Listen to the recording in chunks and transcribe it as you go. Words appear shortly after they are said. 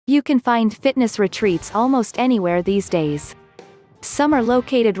You can find fitness retreats almost anywhere these days. Some are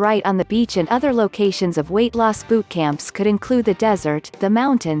located right on the beach, and other locations of weight loss boot camps could include the desert, the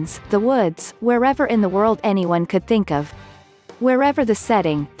mountains, the woods, wherever in the world anyone could think of. Wherever the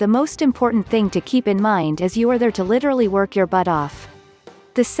setting, the most important thing to keep in mind is you are there to literally work your butt off.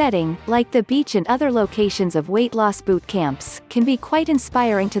 The setting, like the beach and other locations of weight loss boot camps, can be quite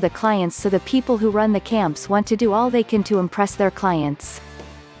inspiring to the clients, so the people who run the camps want to do all they can to impress their clients.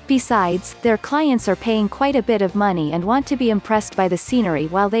 Besides, their clients are paying quite a bit of money and want to be impressed by the scenery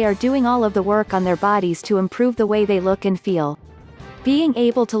while they are doing all of the work on their bodies to improve the way they look and feel. Being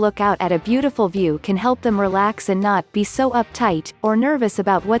able to look out at a beautiful view can help them relax and not be so uptight, or nervous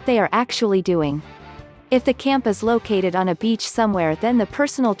about what they are actually doing. If the camp is located on a beach somewhere, then the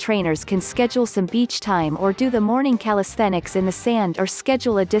personal trainers can schedule some beach time or do the morning calisthenics in the sand or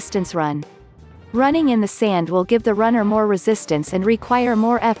schedule a distance run. Running in the sand will give the runner more resistance and require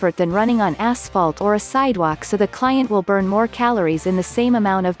more effort than running on asphalt or a sidewalk, so the client will burn more calories in the same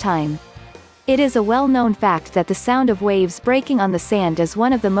amount of time. It is a well-known fact that the sound of waves breaking on the sand is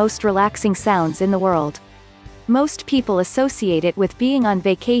one of the most relaxing sounds in the world. Most people associate it with being on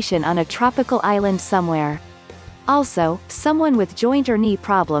vacation on a tropical island somewhere. Also, someone with joint or knee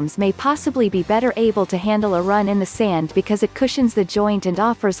problems may possibly be better able to handle a run in the sand because it cushions the joint and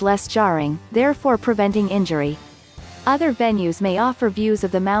offers less jarring, therefore preventing injury. Other venues may offer views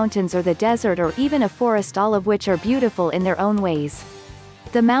of the mountains or the desert or even a forest, all of which are beautiful in their own ways.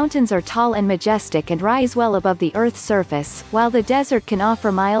 The mountains are tall and majestic and rise well above the Earth's surface, while the desert can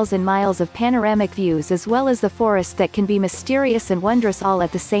offer miles and miles of panoramic views, as well as the forest that can be mysterious and wondrous all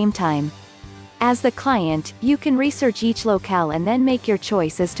at the same time. As the client, you can research each locale and then make your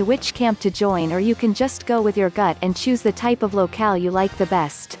choice as to which camp to join, or you can just go with your gut and choose the type of locale you like the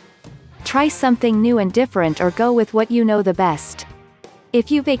best. Try something new and different, or go with what you know the best.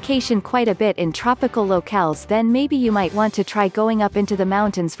 If you vacation quite a bit in tropical locales, then maybe you might want to try going up into the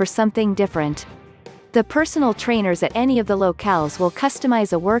mountains for something different. The personal trainers at any of the locales will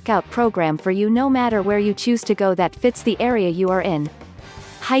customize a workout program for you no matter where you choose to go that fits the area you are in.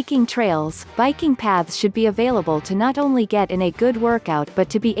 Hiking trails, biking paths should be available to not only get in a good workout but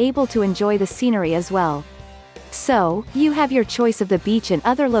to be able to enjoy the scenery as well. So, you have your choice of the beach and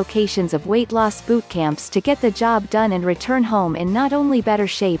other locations of weight loss boot camps to get the job done and return home in not only better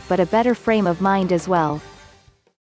shape but a better frame of mind as well.